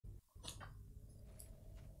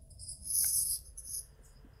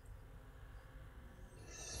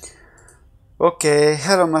Okay,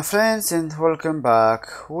 hello my friends and welcome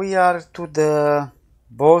back. We are to the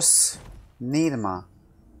boss NIRMA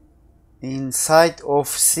inside of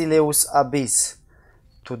Sileus Abyss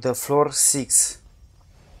to the floor 6.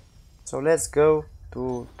 So let's go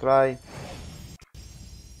to try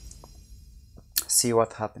see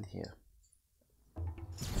what happened here.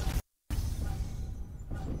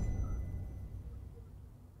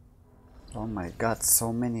 Oh my god,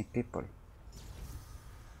 so many people.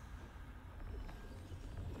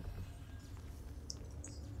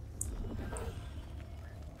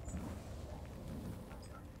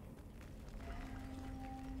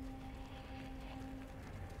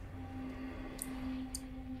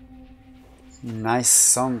 Nice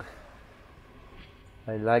song.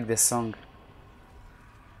 I like the song.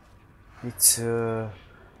 It's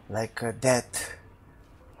like a death.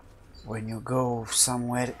 When you go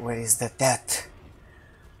somewhere where is the death,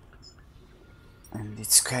 and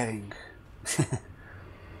it's scaring.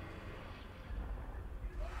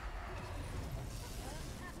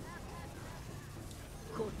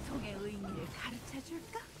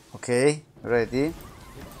 Okay, ready.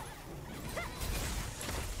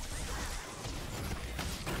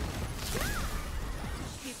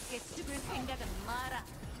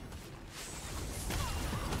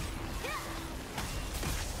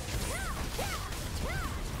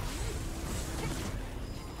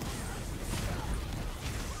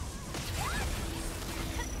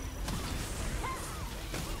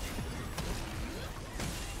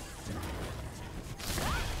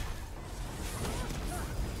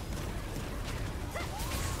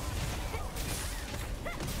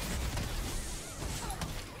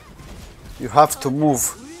 You have to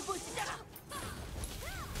move.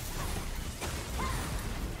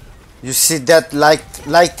 You see that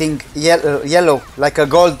lighting yellow like a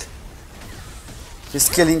gold? It's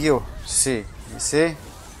killing you. See, you see?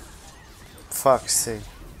 Fuck's sake.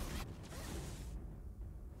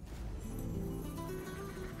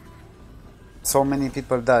 So many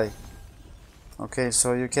people die. Okay,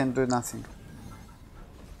 so you can do nothing.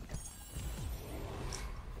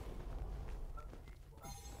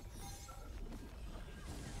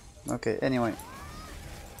 Okay, anyway.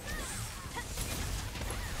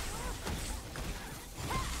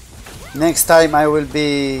 Next time I will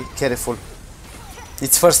be careful.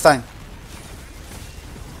 It's first time.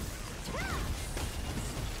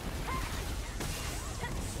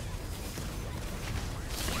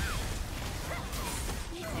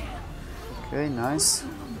 Okay, nice.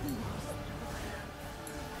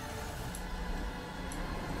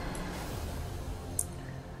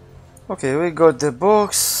 Okay, we got the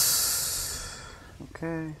box.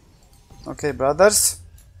 Okay, brothers,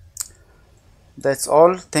 that's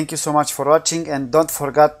all. Thank you so much for watching, and don't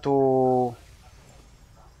forget to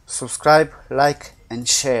subscribe, like and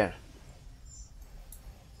share.